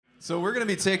So we're going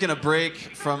to be taking a break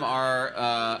from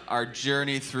our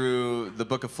journey through the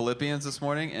book of Philippians this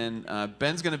morning, and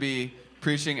Ben's going to be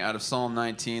preaching out of Psalm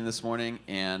 19 this morning,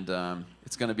 and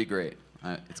it's going to be great.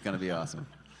 It's going to be awesome.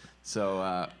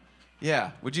 So, yeah,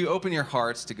 would you open your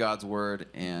hearts to God's word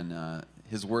and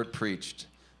His word preached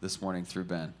this morning through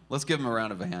Ben? Let's give him a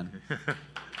round of a hand.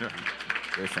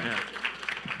 Very fun. Yeah.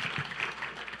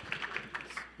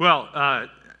 Well, I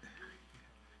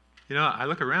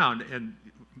look around, and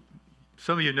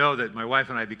some of you know that my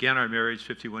wife and I began our marriage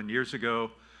 51 years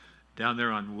ago down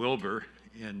there on Wilbur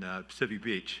in Pacific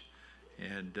Beach.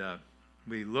 And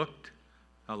we looked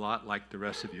a lot like the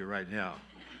rest of you right now.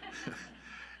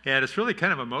 And it's really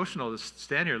kind of emotional to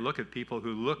stand here and look at people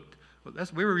who looked,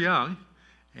 we were young,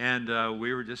 and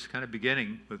we were just kind of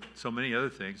beginning with so many other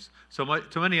things, so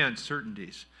many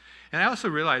uncertainties. And I also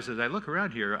realize as I look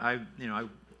around here,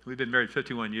 we've been married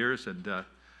 51 years, and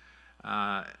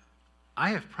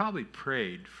I have probably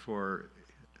prayed for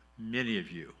many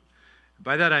of you.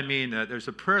 By that I mean there's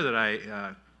a prayer that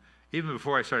I, even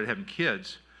before I started having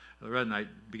kids, Loretta and I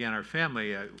began our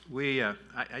family, I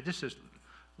just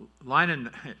line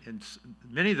in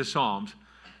many of the Psalms,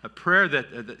 a prayer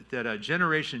that a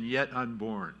generation yet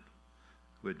unborn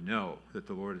would know that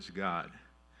the Lord is God.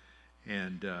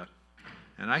 And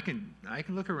I can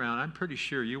look around, I'm pretty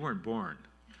sure you weren't born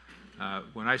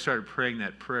when I started praying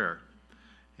that prayer.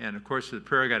 And of course, the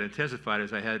prayer got intensified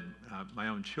as I had my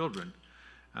own children.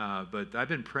 But I've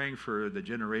been praying for the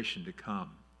generation to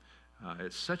come.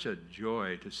 It's such a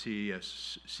joy to see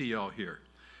y'all here.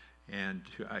 And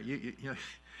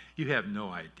you have no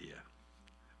idea.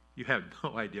 You have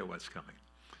no idea what's coming.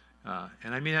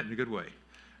 And I mean that in a good way.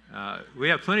 We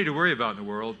have plenty to worry about in the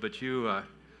world, but you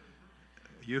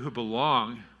who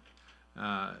belong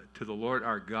to the Lord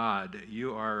our God,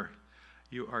 you are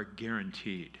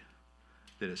guaranteed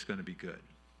that it's going to be good.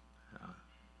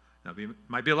 Now,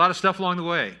 might be a lot of stuff along the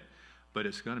way, but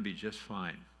it's going to be just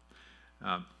fine.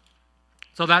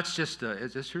 So that's just,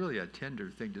 it's really a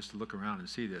tender thing just to look around and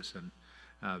see this. And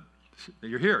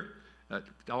you're here.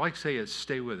 All I can say is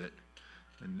stay with it.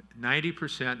 And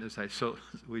 90%, as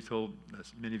we told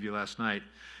many of you last night,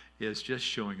 is just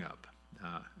showing up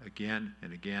again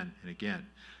and again and again.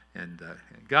 And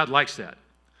God likes that.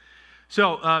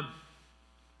 So,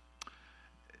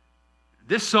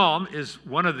 this psalm is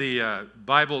one of the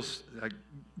Bible's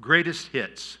greatest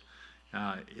hits.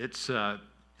 It's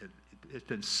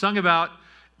been sung about,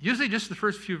 usually just the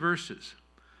first few verses.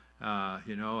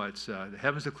 It's the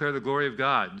heavens declare the glory of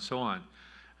God and so on.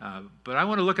 But I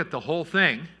want to look at the whole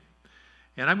thing,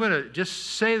 and I'm going to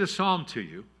just say the psalm to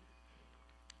you.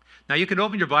 Now, you can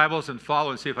open your Bibles and follow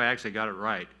and see if I actually got it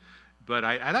right. But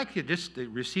I'd like you just to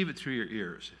receive it through your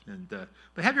ears.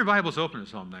 But have your Bibles open to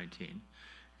Psalm 19.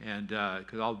 And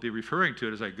because I'll be referring to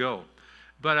it as I go.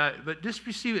 But just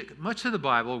receive it. Much of the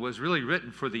Bible was really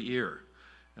written for the ear.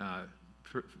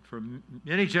 For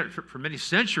many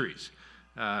centuries,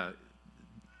 there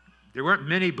weren't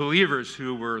many believers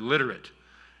who were literate.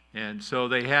 And so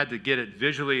they had to get it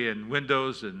visually in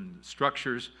windows and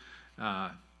structures,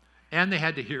 and they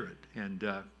had to hear it. And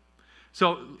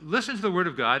so listen to the Word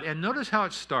of God, and notice how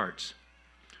it starts.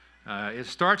 It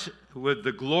starts with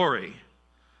the glory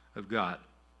of God.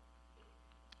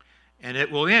 And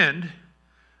it will end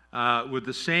with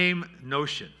the same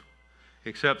notion,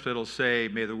 except it'll say,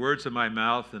 may the words of my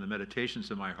mouth and the meditations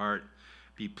of my heart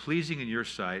be pleasing in your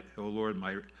sight, O Lord,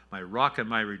 my rock and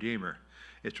my redeemer.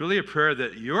 It's really a prayer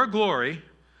that your glory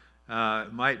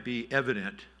might be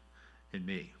evident in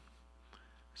me.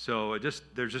 So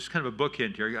there's just kind of a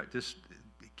bookend here. Just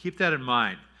keep that in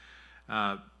mind.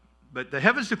 But the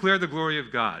heavens declare the glory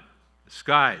of God. The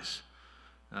skies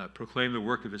proclaim the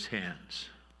work of his hands.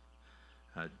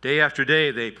 Day after day,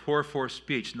 they pour forth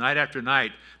speech. Night after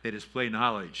night, they display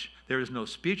knowledge. There is no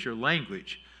speech or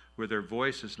language where their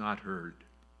voice is not heard.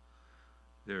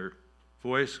 Their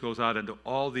voice goes out into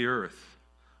all the earth,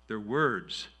 their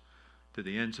words to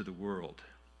the ends of the world.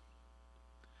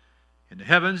 In the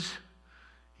heavens,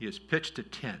 he has pitched a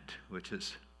tent, which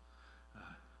is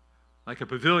like a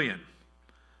pavilion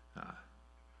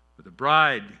with the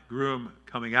bridegroom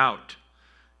coming out.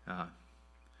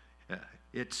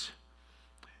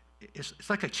 It's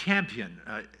like a champion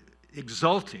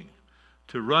exulting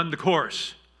to run the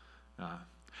course.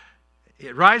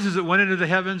 It rises at one end of the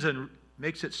heavens and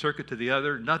makes its circuit to the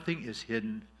other. Nothing is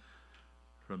hidden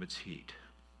from its heat.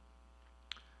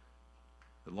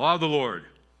 The law of the Lord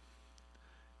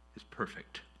is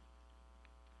perfect,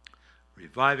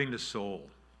 reviving the soul.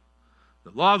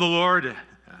 The law of the Lord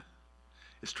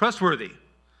is trustworthy,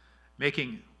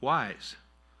 making wise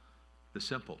the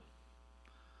simple.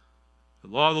 The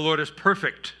law of the Lord is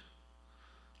perfect,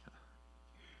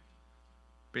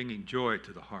 bringing joy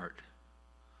to the heart.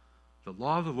 The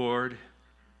law of the Lord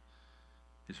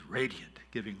is radiant,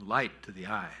 giving light to the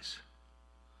eyes.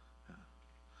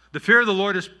 The fear of the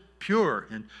Lord is pure,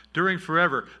 enduring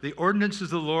forever. The ordinances of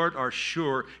the Lord are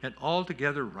sure and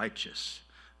altogether righteous.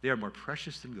 They are more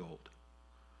precious than gold,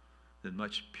 than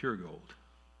much pure gold.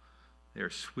 They are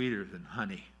sweeter than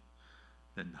honey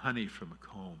from a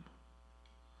comb.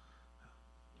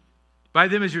 By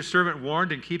them is your servant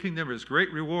warned, and keeping them is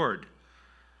great reward.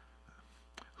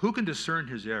 Who can discern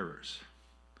his errors?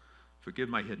 Forgive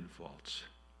my hidden faults.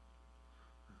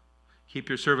 Keep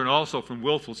your servant also from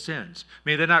willful sins.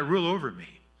 May they not rule over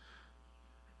me.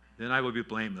 Then I will be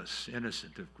blameless,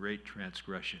 innocent of great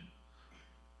transgression.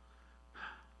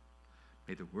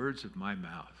 May the words of my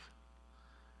mouth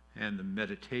and the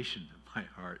meditation of my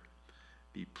heart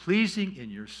be pleasing in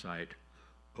your sight,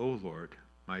 O Lord,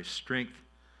 my strength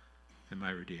and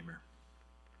my Redeemer.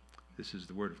 This is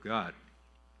the word of God.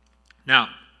 Now,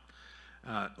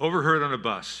 overheard on a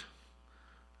bus,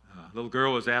 a little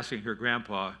girl was asking her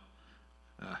grandpa,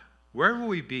 where will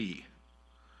we be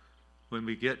when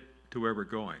we get to where we're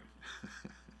going?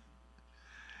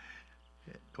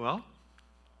 Well,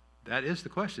 that is the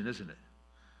question, isn't it?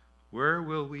 Where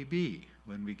will we be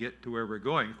when we get to where we're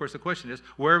going? Of course, the question is,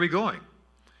 where are we going?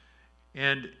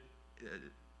 And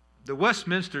the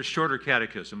Westminster Shorter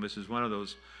Catechism, this is one of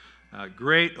those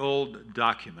great old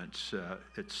documents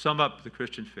that sum up the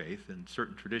Christian faith and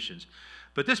certain traditions.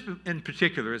 But this in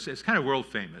particular is kind of world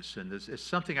famous, and it's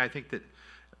something I think that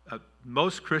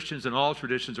most Christians in all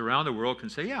traditions around the world can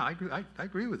say, yeah, I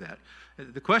agree with that.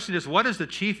 The question is, what is the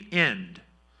chief end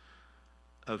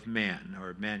of man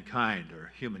or mankind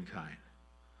or humankind?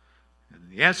 And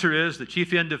the answer is the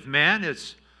chief end of man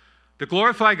is to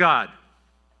glorify God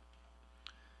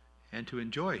and to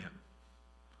enjoy him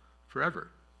forever.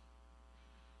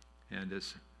 And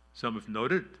as some have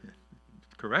noted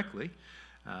correctly,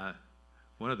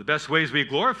 one of the best ways we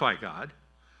glorify God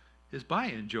is by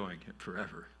enjoying him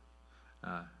forever.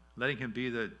 Letting him be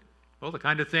the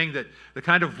kind of thing the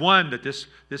kind of one that this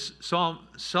psalm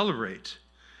celebrates.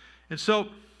 And so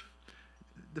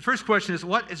the first question is,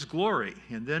 what is glory?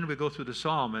 And then we go through the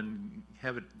psalm and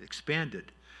have it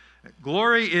expanded.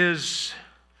 Glory is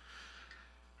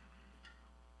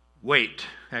weight.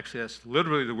 Actually, that's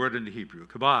literally the word in the Hebrew,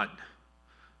 kabod.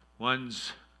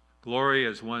 One's glory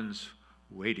is one's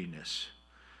weightiness.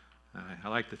 I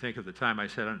like to think of the time I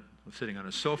was sitting on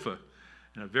a sofa,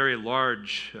 and a very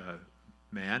large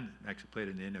man, actually played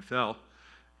in the NFL,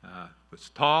 was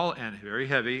tall and very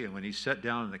heavy, and when he sat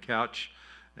down on the couch,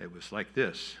 it was like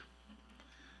this.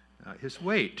 His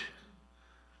weight.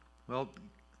 Well,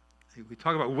 we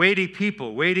talk about weighty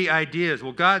people, weighty ideas.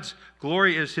 Well, God's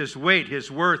glory is his weight,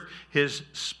 his worth, his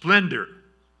splendor.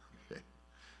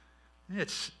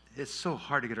 It's so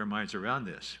hard to get our minds around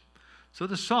this. So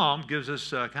the psalm gives us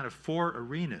kind of four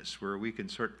arenas where we can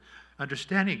start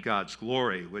understanding God's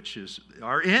glory, which is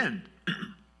our end.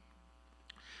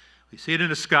 We see it in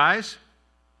the skies.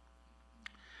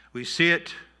 We see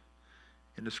it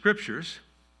in the scriptures.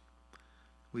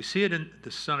 We see it in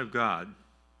the Son of God.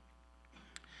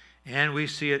 And we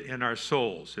see it in our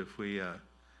souls if we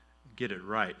get it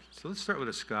right. So let's start with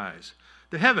the skies.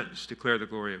 The heavens declare the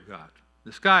glory of God.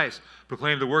 The skies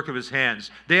proclaim the work of his hands.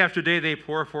 Day after day they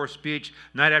pour forth speech.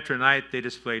 Night after night they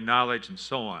display knowledge, and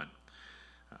so on.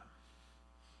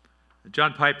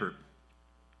 John Piper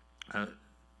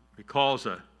recalls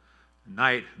a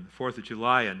night on the 4th of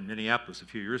July in Minneapolis a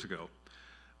few years ago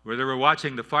where they were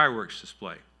watching the fireworks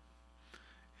display.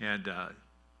 And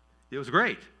it was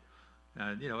great.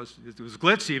 It was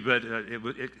glitzy, but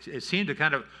it seemed to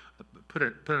kind of put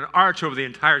an arch over the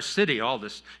entire city, all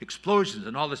this explosions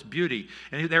and all this beauty.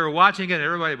 And they were watching it, and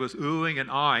everybody was oohing and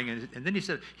awing. And then he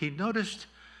said he noticed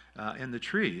in the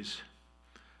trees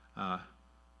a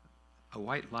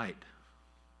white light.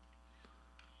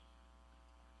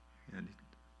 And he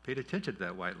paid attention to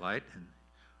that white light, and,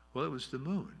 well, it was the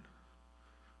moon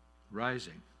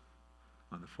rising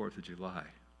on the 4th of July.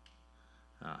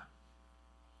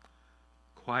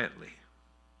 Quietly,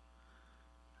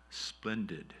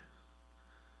 splendid,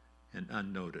 and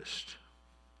unnoticed.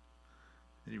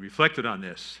 And he reflected on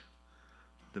this.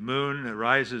 The moon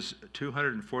rises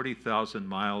 240,000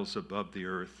 miles above the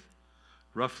earth,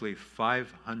 roughly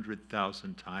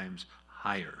 500,000 times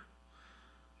higher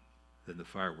than the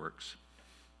fireworks.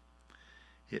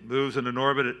 It moves in an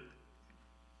orbit at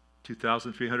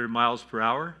 2,300 miles per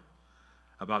hour,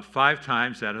 about 5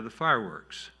 times that of the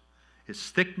fireworks.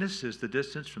 Its thickness is the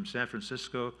distance from San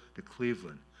Francisco to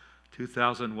Cleveland,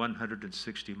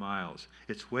 2,160 miles.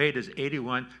 Its weight is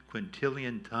 81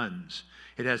 quintillion tons.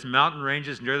 It has mountain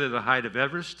ranges nearly the height of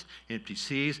Everest, empty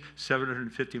seas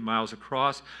 750 miles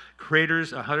across,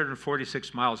 craters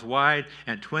 146 miles wide,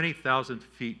 and 20,000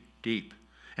 feet deep.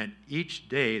 And each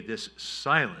day, this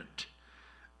silent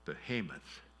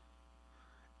behemoth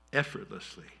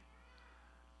effortlessly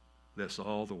lifts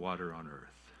all the water on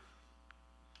earth.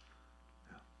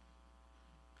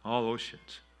 All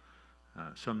oceans.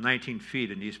 Some 19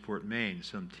 feet in Eastport, Maine,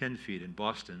 some 10 feet in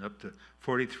Boston, up to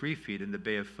 43 feet in the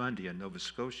Bay of Fundy in Nova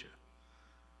Scotia.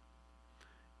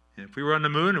 And if we were on the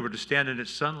moon and were to stand in its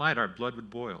sunlight, our blood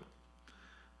would boil.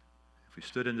 If we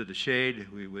stood into the shade,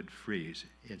 we would freeze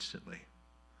instantly.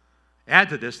 Add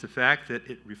to this the fact that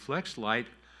it reflects light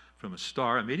from a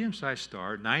star, a medium-sized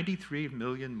star, 93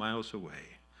 million miles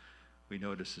away. We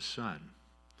notice the sun.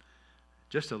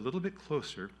 Just a little bit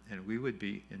closer, and we would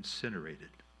be incinerated.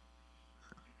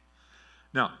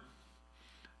 Now,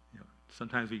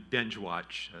 sometimes we binge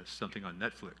watch something on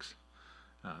Netflix.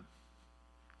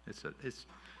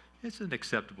 It's an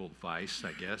acceptable vice,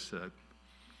 I guess.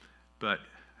 But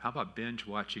how about binge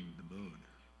watching the moon?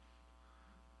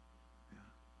 Yeah.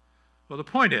 Well, the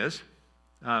point is,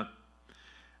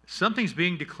 something's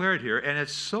being declared here, and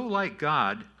it's so like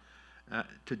God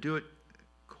to do it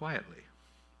quietly.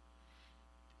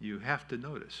 You have to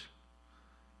notice.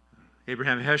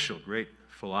 Abraham Heschel, great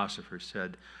philosopher,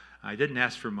 said, I didn't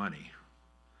ask for money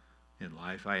in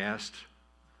life. I asked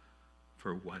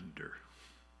for wonder.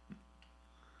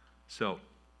 So,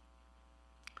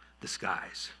 the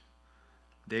skies,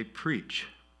 they preach.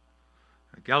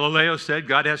 Galileo said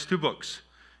God has two books.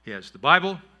 He has the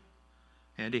Bible,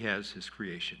 and he has his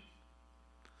creation.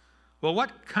 Well,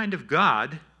 what kind of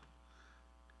God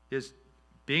is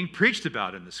being preached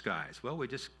about in the skies? Well, we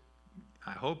just,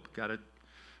 I hope, got a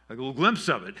little glimpse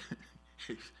of it.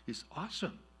 He's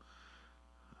awesome.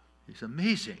 He's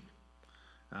amazing.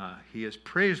 He is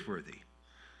praiseworthy.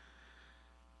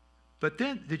 But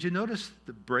then, did you notice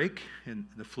the break in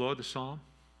the flow of the psalm?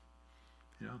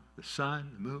 The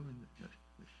sun, the moon,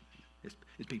 it's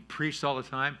being preached all the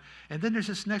time. And then there's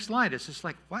this next line. It's just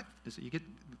like, what? You get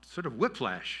sort of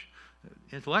whiplash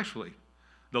intellectually.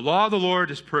 The law of the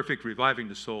Lord is perfect, reviving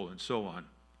the soul, and so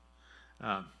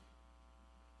on.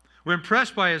 We're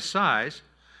impressed by his size,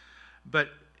 but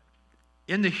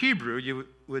in the Hebrew, you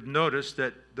would notice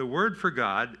that the word for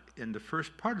God in the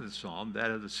first part of the psalm,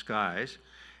 that of the skies,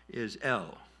 is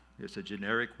El. It's a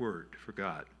generic word for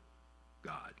God.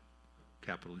 God,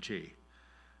 capital G.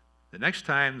 The next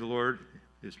time the Lord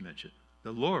is mentioned,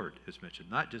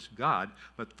 not just God,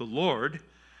 but the Lord,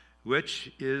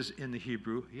 which is in the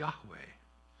Hebrew Yahweh.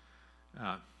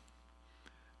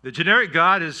 The generic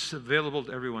God is available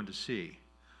to everyone to see.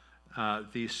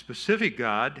 The specific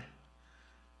God,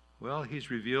 well, he's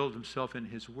revealed himself in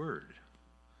his word,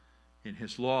 in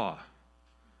his law.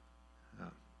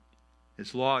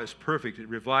 His law is perfect. It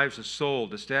revives the soul.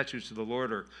 The statutes of the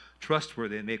Lord are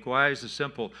trustworthy and make wise the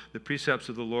simple. The precepts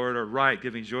of the Lord are right,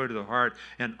 giving joy to the heart,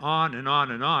 and on and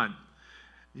on and on.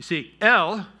 You see,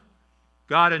 El,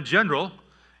 God in general,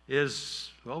 is,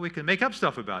 well, we can make up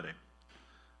stuff about him.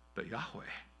 But Yahweh,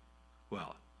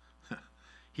 well,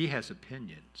 he has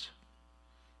opinions.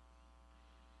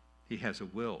 He has a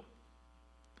will.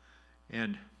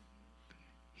 And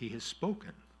he has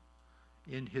spoken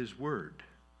in his word,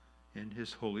 in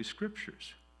his holy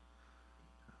scriptures.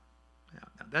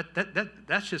 Now,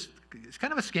 that's just, it's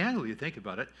kind of a scandal, you think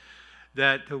about it,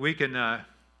 that we can,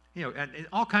 and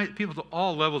all kinds of people to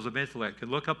all levels of intellect can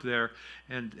look up there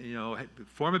and,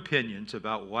 form opinions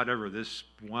about whatever this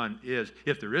one is,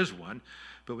 if there is one.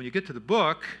 But when you get to the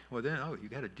book, well then, you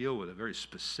got to deal with a very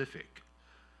specific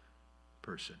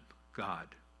person, God,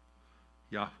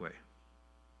 Yahweh.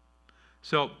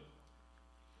 So,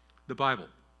 the Bible.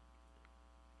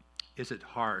 Is it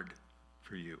hard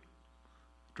for you?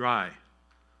 Dry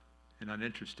and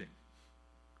uninteresting?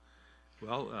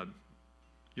 Well,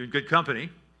 you're in good company.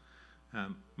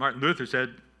 Martin Luther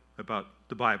said about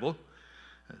the Bible,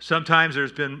 sometimes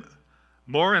there's been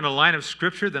more in a line of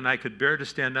Scripture than I could bear to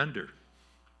stand under.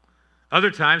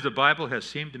 Other times the Bible has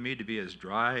seemed to me to be as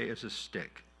dry as a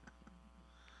stick.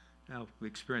 Now, we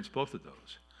experience both of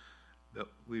those. But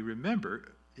we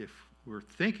remember, if we're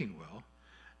thinking well,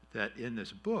 that in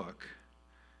this book,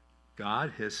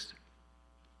 God is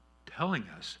telling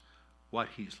us what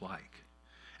he's like.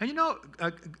 And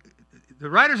the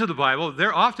writers of the Bible,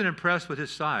 they're often impressed with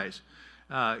his size.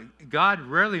 God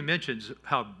rarely mentions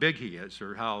how big he is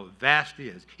or how vast he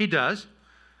is. He does.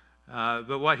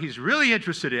 But what he's really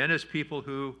interested in is people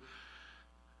who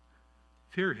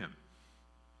fear him,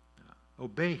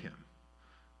 obey him,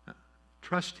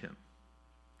 trust him.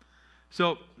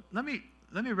 So let me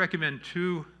recommend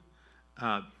two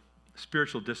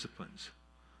spiritual disciplines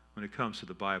when it comes to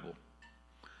the Bible.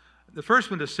 The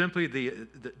first one is simply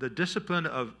the discipline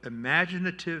of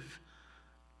imaginative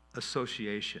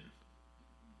association.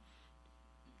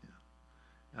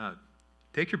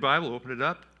 Take your Bible, open it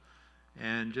up,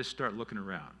 and just start looking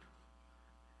around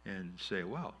and say,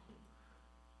 well,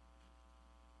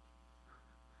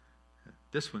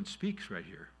 this one speaks right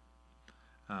here.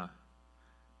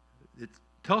 It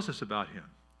tells us about him.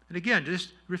 And again,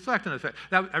 just reflect on the fact.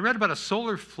 Now, I read about a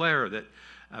solar flare that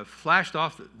flashed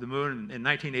off the moon in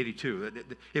 1982.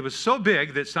 It was so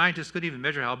big that scientists couldn't even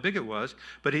measure how big it was,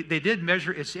 but they did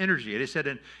measure its energy. They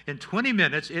said in 20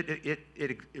 minutes,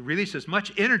 it released as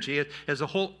much energy as the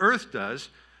whole Earth does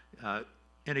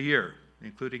in a year,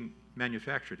 including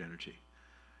manufactured energy.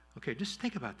 Okay, just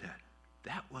think about that.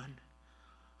 That one,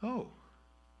 oh,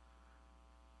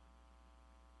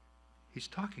 he's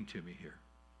talking to me here.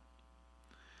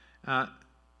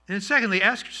 And secondly,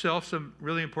 ask yourself some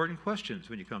really important questions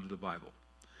when you come to the Bible.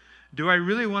 Do I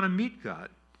really want to meet God?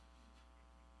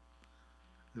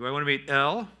 Do I want to meet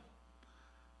El,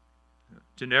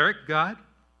 generic God,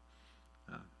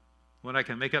 one I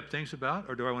can make up things about,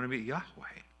 or do I want to meet Yahweh,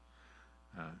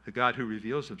 the God who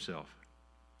reveals himself?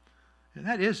 And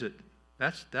that is it.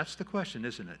 That's the question,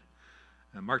 isn't it?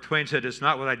 Mark Twain said, it's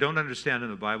not what I don't understand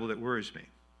in the Bible that worries me.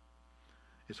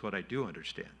 It's what I do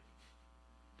understand.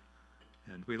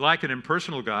 And we like an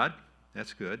impersonal God.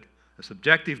 That's good. A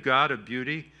subjective God of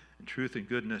beauty and truth and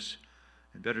goodness.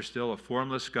 And better still, a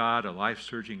formless God, a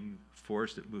life-surging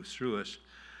force that moves through us.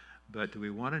 But do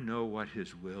we want to know what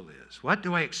his will is? What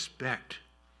do I expect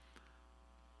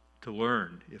to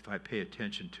learn if I pay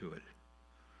attention to it?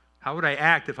 How would I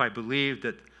act if I believed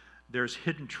that there's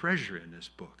hidden treasure in this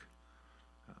book?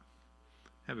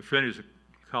 I have a friend who's a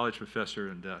college professor,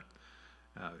 and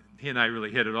he and I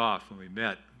really hit it off when we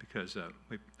met because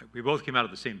we both came out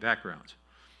of the same backgrounds.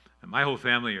 And my whole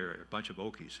family are a bunch of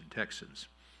Okies and Texans.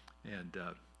 And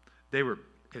they were,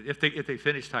 if they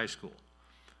finished high school,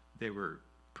 they were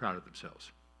proud of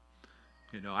themselves.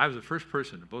 You know, I was the first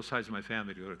person on both sides of my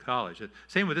family to go to college.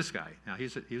 Same with this guy. Now, he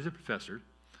was a professor.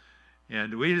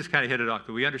 And we just kind of hit it off,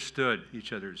 but we understood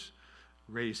each other's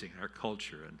raising, our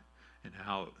culture, and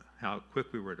how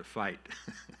quick we were to fight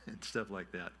and stuff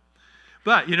like that.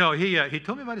 But, you know, he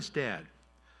told me about his dad,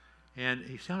 and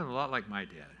he sounded a lot like my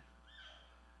dad.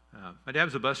 My dad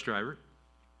was a bus driver,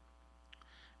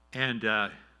 and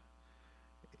I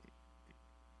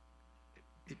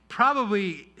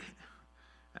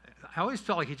always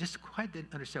felt like he just quite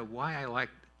didn't understand why I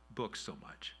liked books so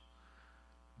much.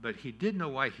 But he did know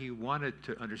why he wanted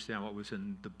to understand what was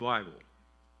in the Bible.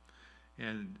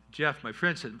 And Jeff, my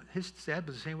friend, said his dad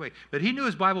was the same way. But he knew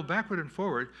his Bible backward and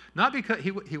forward, not because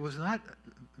he was not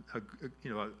a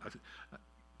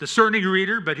discerning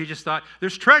reader, but he just thought,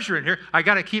 there's treasure in here. I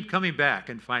got to keep coming back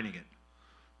and finding it.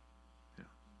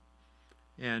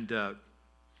 Yeah. And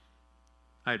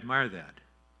I admire that.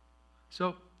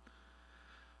 So,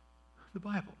 the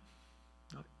Bible.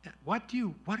 What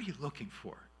are you looking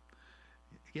for?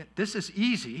 Again, this is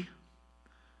easy.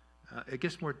 It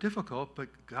gets more difficult, but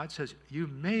God says, you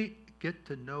may get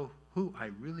to know who I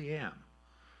really am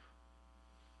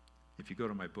if you go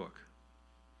to my book.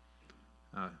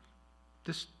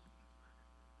 The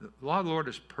law of the Lord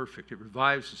is perfect. It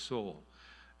revives the soul.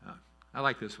 I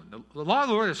like this one. The law of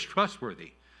the Lord is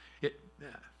trustworthy.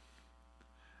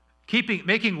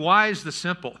 Making wise the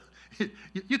simple.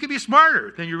 You can be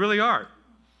smarter than you really are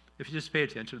if you just pay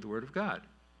attention to the Word of God.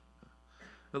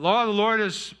 The law of the Lord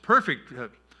is perfect.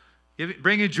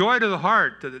 Bringing joy to the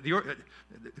heart. The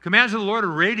commands of the Lord are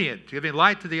radiant, giving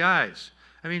light to the eyes.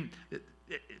 I mean,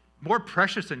 more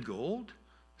precious than gold,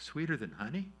 sweeter than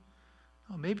honey.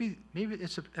 Oh, maybe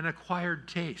it's an acquired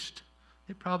taste.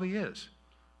 It probably is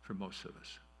for most of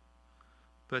us.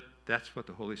 But that's what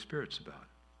the Holy Spirit's about.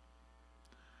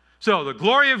 So the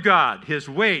glory of God, his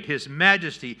weight, his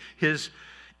majesty, his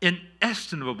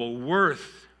inestimable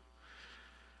worth,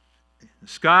 the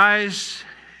skies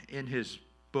in his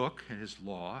book, in his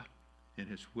law, in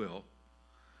his will,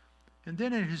 and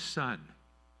then in his Son.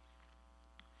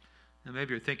 Now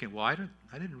maybe you're thinking, well, I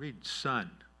didn't read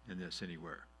Son in this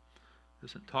anywhere. It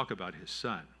doesn't talk about his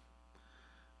Son.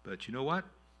 But you know what?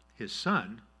 His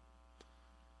Son,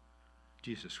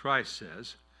 Jesus Christ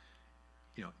says,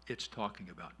 it's talking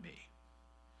about me.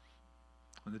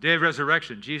 On the day of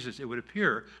resurrection, it would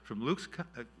appear from Luke's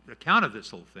account of this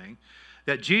whole thing,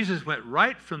 that Jesus went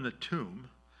right from the tomb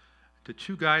to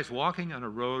two guys walking on a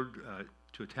road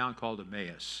to a town called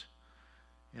Emmaus.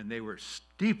 And they were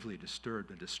deeply disturbed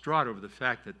and distraught over the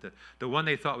fact that the one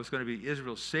they thought was going to be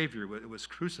Israel's Savior was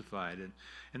crucified.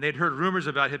 And they'd heard rumors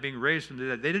about him being raised from the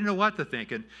dead. They didn't know what to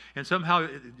think. And somehow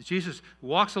Jesus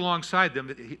walks alongside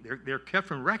them. They're kept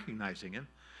from recognizing him.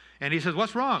 And he says,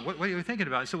 "What's wrong? What are you thinking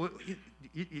about?" I said, "Well,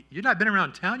 you've not been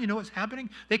around town. You know what's happening?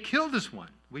 They killed this one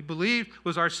we believed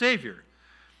was our Savior."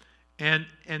 And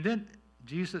then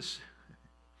Jesus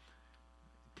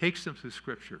takes them through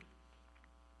Scripture.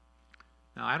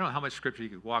 Now, I don't know how much Scripture he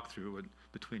could walk through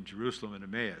between Jerusalem and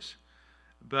Emmaus,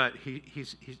 but he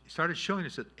started showing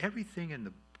us that everything in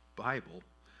the Bible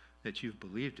that you've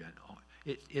believed in,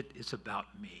 it's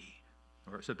about me,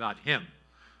 or it's about him.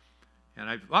 And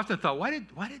I've often thought, why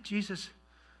did Jesus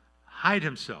hide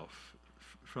himself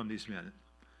from these men?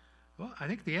 Well, I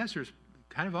think the answer is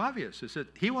kind of obvious. Is that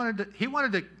he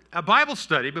wanted a Bible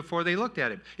study before they looked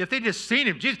at him. If they just seen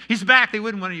him, Jesus, he's back, they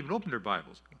wouldn't want to even open their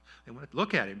Bibles. They wanted to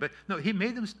look at him. But no, he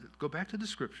made them go back to the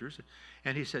Scriptures.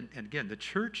 And he said, and again, the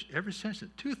church, ever since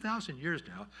 2,000 years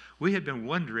now, we have been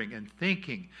wondering and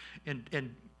thinking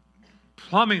and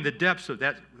plumbing the depths of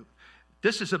that.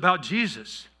 This is about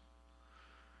Jesus.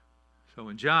 So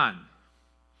when John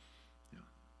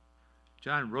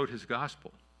wrote his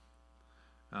gospel,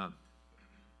 he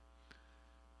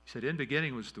said, "In the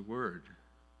beginning was the Word,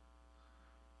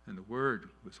 and the Word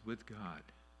was with God,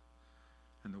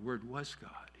 and the Word was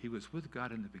God." He was with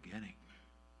God in the beginning.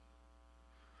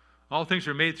 All things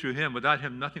were made through him. Without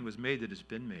him, nothing was made that has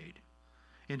been made.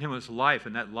 In him was life,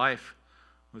 and that life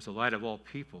was the light of all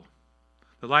people.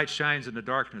 The light shines in the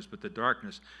darkness, but the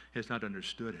darkness has not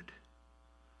understood it.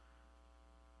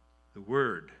 The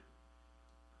Word,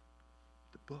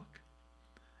 the book,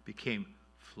 became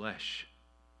flesh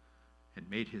and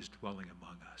made his dwelling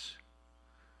among us.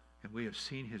 And we have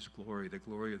seen his glory, the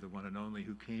glory of the one and only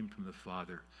who came from the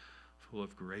Father, full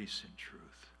of grace and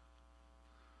truth.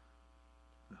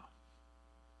 No.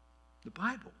 The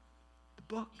Bible, the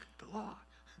book, the law.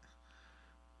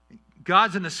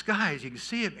 God's in the skies. You can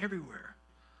see him everywhere.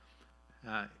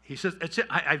 He says,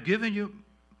 I've given you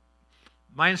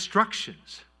my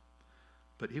instructions.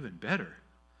 But even better,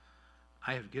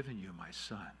 I have given you my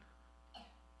Son.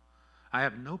 I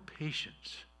have no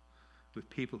patience with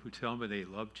people who tell me they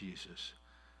love Jesus,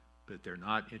 but they're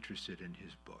not interested in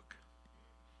his book.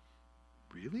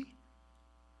 Really?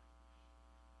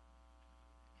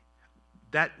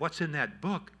 What's in that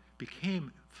book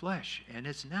became flesh, and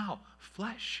it's now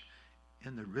flesh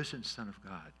in the risen Son of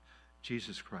God,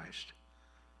 Jesus Christ.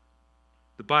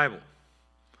 The Bible,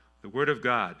 the Word of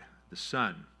God, the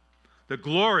Son, the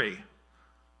glory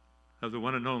of the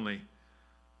one and only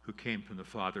who came from the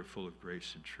Father, full of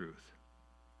grace and truth.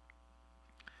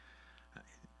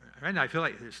 Right now, I feel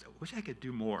like I wish I could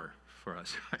do more for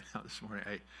us right now this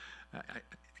morning.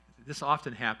 This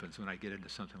often happens when I get into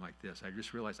something like this. I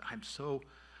just realize I'm so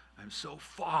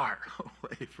far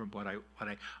away from what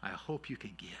I hope you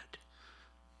can get,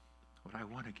 what I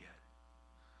want to get.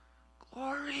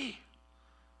 Glory,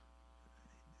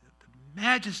 the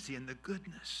majesty and the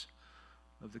goodness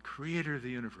of the Creator of the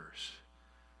universe,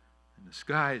 in the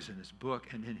skies, in his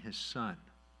book, and in his Son.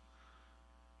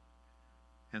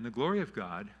 And the glory of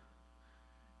God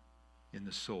in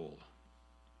the soul.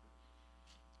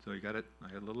 So I got a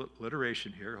little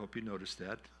alliteration here. I hope you noticed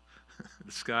that.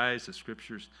 The skies, the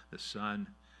Scriptures, the Son,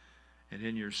 and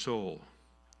in your soul.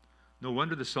 No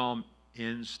wonder the psalm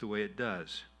ends the way it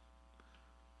does.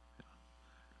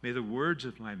 May the words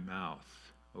of my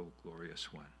mouth, O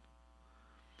glorious one,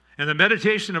 and the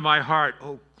meditation of my heart,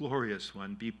 O glorious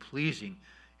one, be pleasing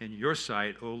in your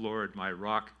sight, O Lord, my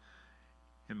rock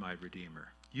and my Redeemer.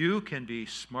 You can be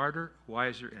smarter,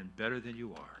 wiser, and better than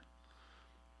you are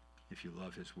if you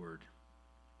love his word.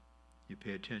 You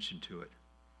pay attention to it.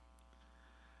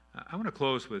 I want to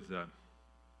close with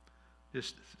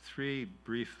just 3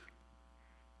 brief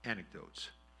anecdotes.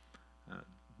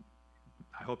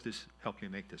 I hope this helped me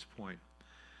make this point.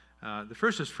 The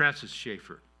first is Francis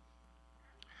Schaeffer.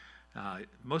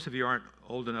 Most of you aren't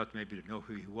old enough maybe to know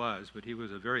who he was, but he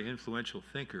was a very influential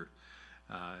thinker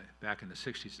back in the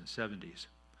 60s and 70s.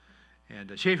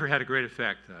 And Schaeffer had a great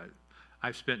effect.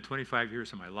 I've spent 25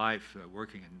 years of my life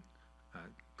working in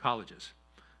colleges,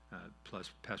 plus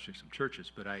pastoring some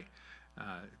churches.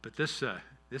 But this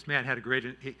man had a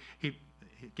great.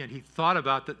 He thought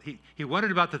about he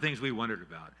wondered about the things we wondered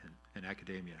about in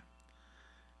academia.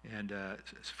 And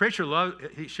Schaeffer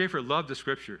loved the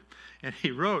Scripture, and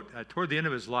he wrote toward the end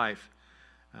of his life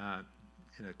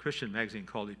in a Christian magazine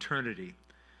called Eternity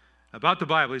about the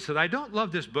Bible. He said, "I don't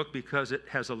love this book because it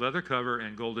has a leather cover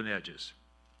and golden edges.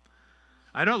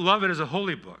 I don't love it as a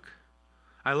holy book.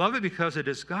 I love it because it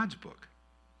is God's book.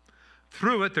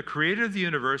 Through it, the creator of the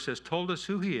universe has told us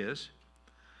who he is,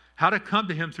 how to come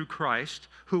to him through Christ,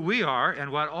 who we are,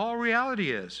 and what all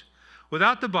reality is.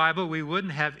 Without the Bible, we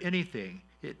wouldn't have anything.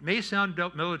 It may sound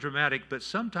melodramatic, but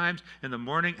sometimes in the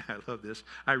morning, I love this,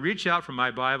 I reach out for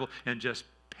my Bible and just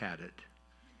pat it.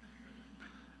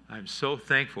 I'm so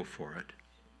thankful for it.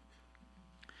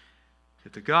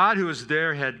 If the God who is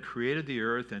there had created the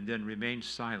earth and then remained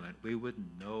silent, we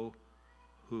wouldn't know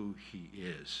who he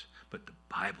is. But the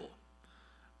Bible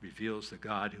reveals the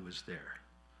God who is there.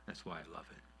 That's why I love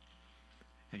it.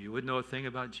 And you wouldn't know a thing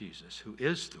about Jesus, who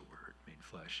is the Word made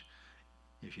flesh,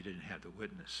 if you didn't have the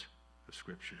witness of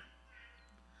Scripture.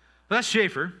 Well, that's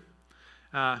Schaeffer.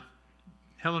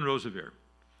 Helen Roosevelt.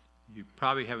 You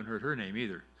probably haven't heard her name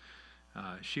either.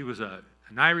 She was an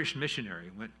Irish missionary,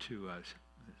 went to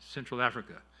Central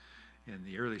Africa in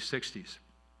the early 60s.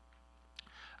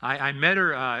 I met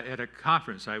her at a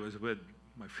conference. I was with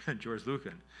my friend George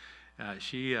Lucan.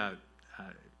 She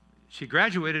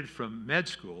graduated from med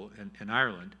school in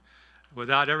Ireland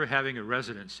without ever having a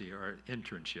residency or an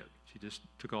internship. She just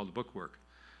took all the book work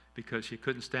because she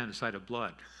couldn't stand the sight of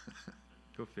blood.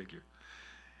 Go figure.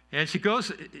 And she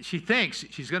thinks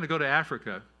she's going to go to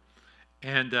Africa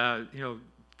and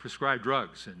prescribe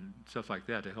drugs and stuff like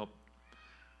that to help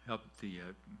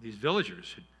these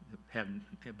villagers who haven't.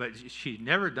 But she'd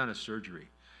never done a surgery,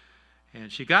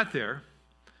 and she got there,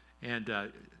 and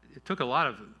it took a lot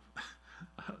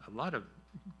of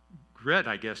grit,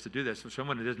 I guess, to do this for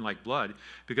someone who didn't like blood,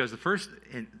 because the first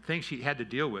thing she had to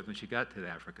deal with when she got to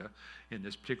Africa in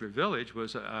this particular village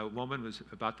was a woman was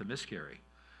about to miscarry,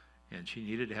 and she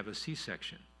needed to have a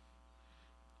C-section.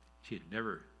 She had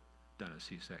never done a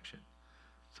C-section.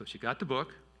 So she got the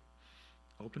book,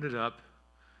 opened it up,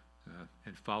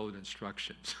 and followed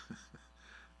instructions.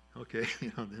 Okay,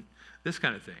 this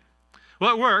kind of thing.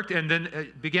 Well, it worked, and then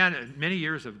it began many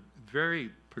years of very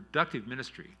productive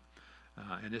ministry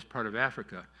in this part of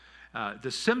Africa. The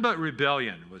Simba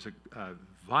Rebellion was a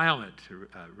violent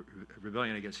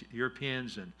rebellion against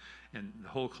Europeans and the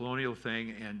whole colonial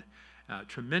thing, and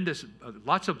tremendous,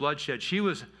 lots of bloodshed. She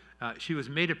was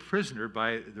made a prisoner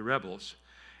by the rebels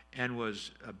and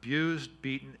was abused,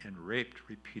 beaten, and raped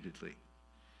repeatedly.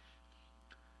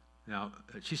 Now,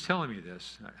 she's telling me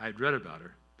this. I'd read about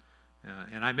her,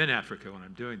 and I'm in Africa when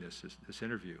I'm doing this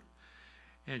interview.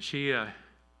 And she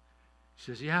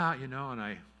says, yeah, and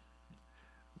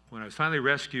when I was finally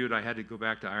rescued, I had to go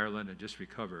back to Ireland and just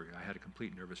recover. I had a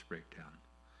complete nervous breakdown.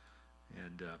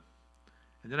 And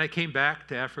then I came back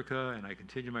to Africa, and I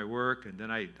continued my work, and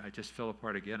then I just fell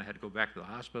apart again. I had to go back to the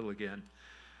hospital again.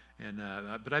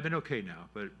 But I've been okay now.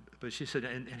 But she said,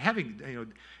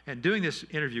 and doing this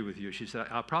interview with you, she said,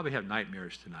 I'll probably have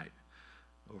nightmares tonight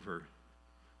over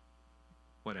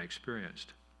what I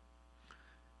experienced.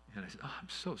 And I said, oh, I'm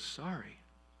so sorry.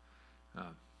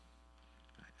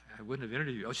 I wouldn't have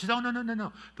interviewed you. Oh, she said, oh,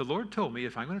 no. The Lord told me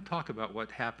if I'm going to talk about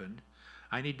what happened,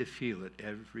 I need to feel it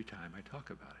every time I talk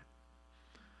about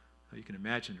it. So you can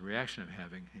imagine the reaction I'm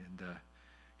having.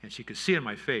 And she could see it in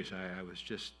my face. I was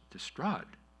just distraught.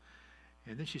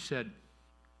 And then she said,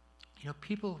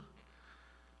 people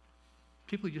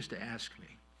used to ask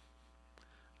me,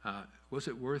 was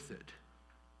it worth it,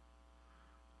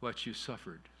 what you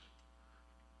suffered?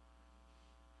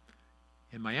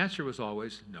 And my answer was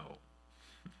always no.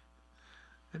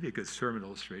 That'd be a good sermon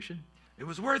illustration. It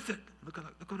was worth it. Look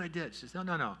what I did. She says,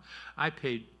 no. I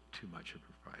paid too much of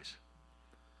a price.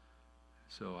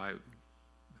 So I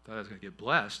thought I was going to get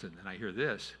blessed, and then I hear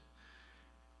this.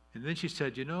 And then she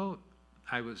said,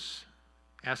 I was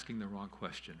asking the wrong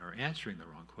question or answering the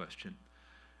wrong question,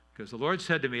 because the Lord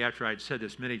said to me after I'd said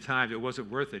this many times, it wasn't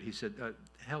worth it. He said,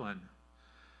 Helen,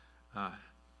 am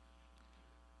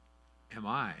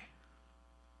I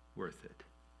worth it?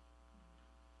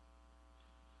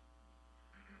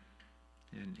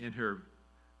 And in her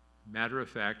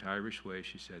matter-of-fact Irish way,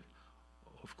 she said,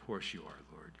 of course you are,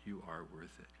 Lord. You are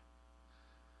worth it.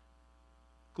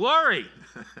 Glory!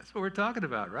 That's what we're talking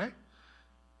about, right?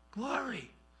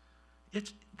 Glory.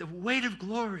 It's the weight of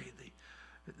glory,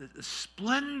 the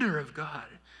splendor of God.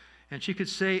 And she could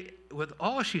say, with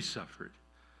all she suffered,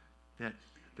 that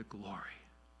the glory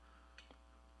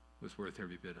was worth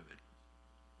every bit of it.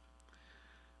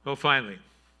 Well, finally,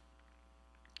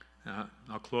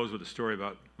 I'll close with a story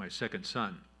about my second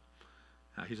son.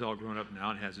 He's all grown up now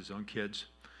and has his own kids.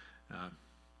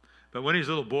 But when he was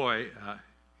a little boy,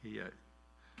 he's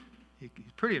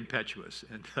pretty impetuous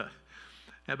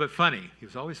but funny. He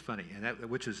was always funny, and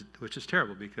which is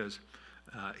terrible, because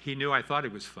he knew I thought he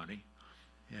was funny,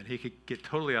 and he could get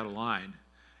totally out of line.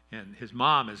 And his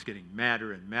mom is getting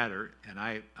madder and madder, and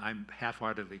I'm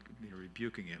half-heartedly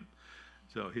rebuking him.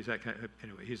 So he's that kind of,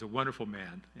 anyway, he's a wonderful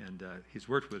man, and he's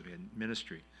worked with me in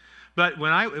ministry. But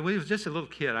when I was just a little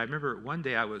kid, I remember one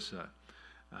day I was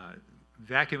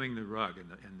vacuuming the rug in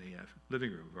the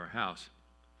living room of our house.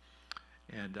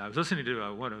 And I was listening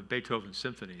to one of Beethoven's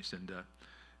symphonies, and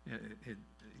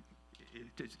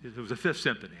it was the Fifth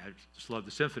Symphony. I just love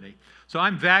the symphony. So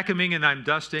I'm vacuuming and I'm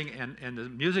dusting, and the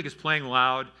music is playing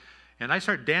loud, and I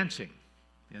start dancing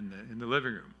in the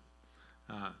living room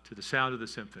to the sound of the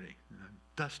symphony. And I'm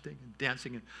dusting and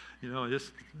dancing, and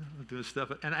just doing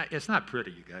stuff. And it's not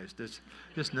pretty, you guys.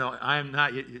 Just know I'm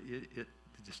not. It's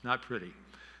just not pretty.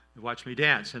 Watch me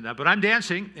dance, but I'm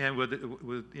dancing and with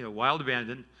wild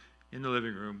abandon in the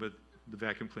living room with the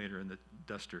vacuum cleaner and the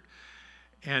duster.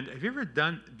 And have you ever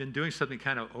been doing something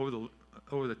kind of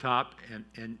over the top,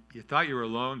 and you thought you were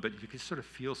alone, but you could sort of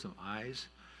feel some eyes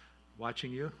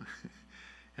watching you?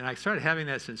 And I started having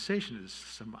that sensation as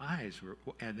some eyes were,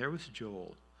 and there was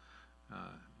Joel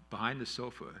behind the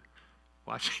sofa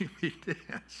watching me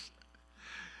dance,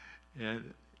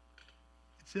 and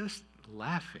just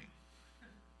laughing.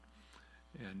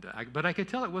 But I could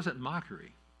tell it wasn't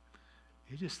mockery.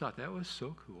 He just thought that was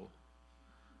so cool.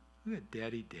 Look at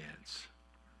Daddy dance.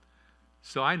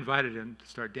 So I invited him to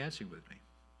start dancing with me.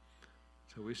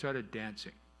 So we started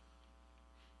dancing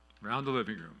around the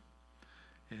living room.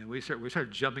 And we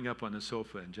started jumping up on the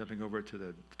sofa and jumping over to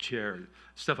the chair,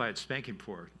 stuff I had spanked him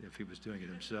for if he was doing it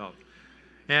himself.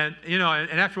 And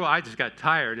after a while, I just got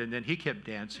tired, and then he kept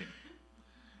dancing.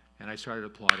 And I started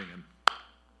applauding him.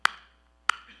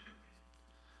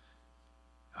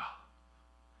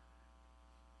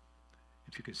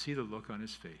 If you could see the look on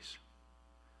his face,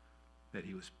 that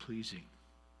he was pleasing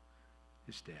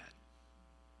his dad.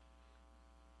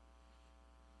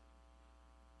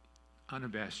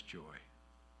 Unabashed joy.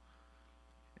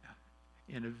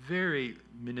 In a very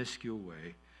minuscule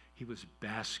way, he was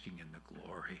basking in the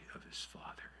glory of his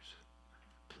Father's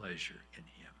pleasure in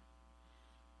him.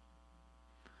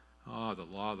 Oh, the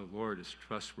law of the Lord is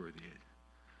trustworthy.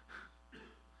 It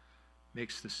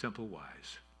makes the simple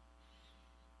wise.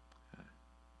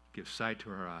 Gives sight to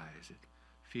our eyes. It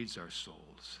feeds our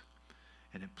souls.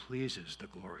 And it pleases the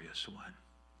glorious one.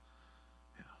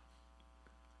 Yeah.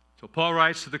 So Paul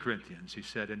writes to the Corinthians, he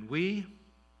said, "And we,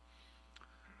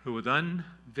 who with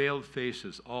unveiled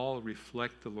faces all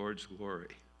reflect the Lord's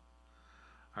glory,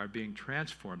 are being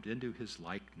transformed into his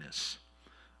likeness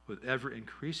with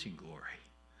ever-increasing glory,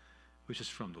 which is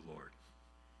from the Lord,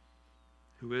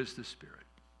 who is the Spirit."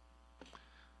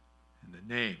 In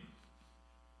the name,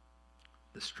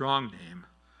 the strong name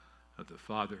of the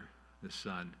Father, the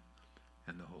Son,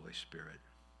 and the Holy Spirit.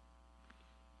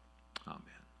 Amen.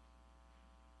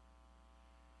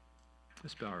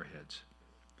 Let's bow our heads.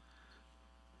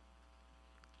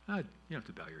 You don't have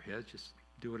to bow your heads. Just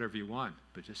do whatever you want.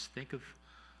 But just think of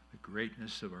the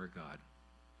greatness of our God.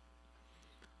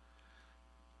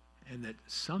 And that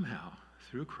somehow,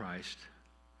 through Christ,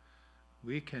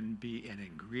 we can be an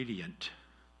ingredient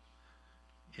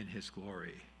in his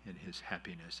glory, in his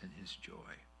happiness, and his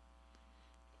joy.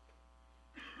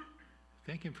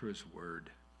 Thank him for his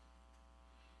word.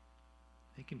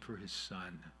 Thank him for his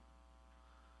Son.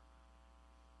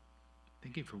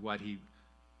 Thank him for what he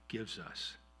gives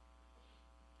us.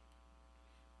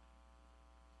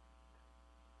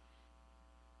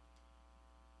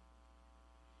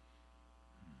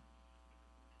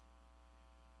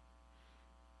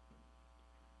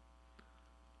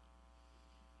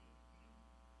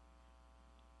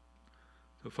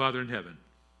 So, Father in heaven,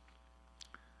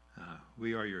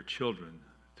 we are your children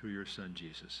through your Son,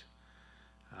 Jesus.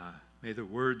 May the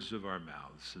words of our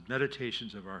mouths, the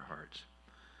meditations of our hearts,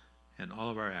 and all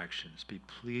of our actions be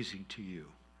pleasing to you,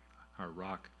 our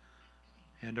rock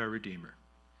and our Redeemer.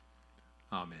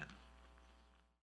 Amen.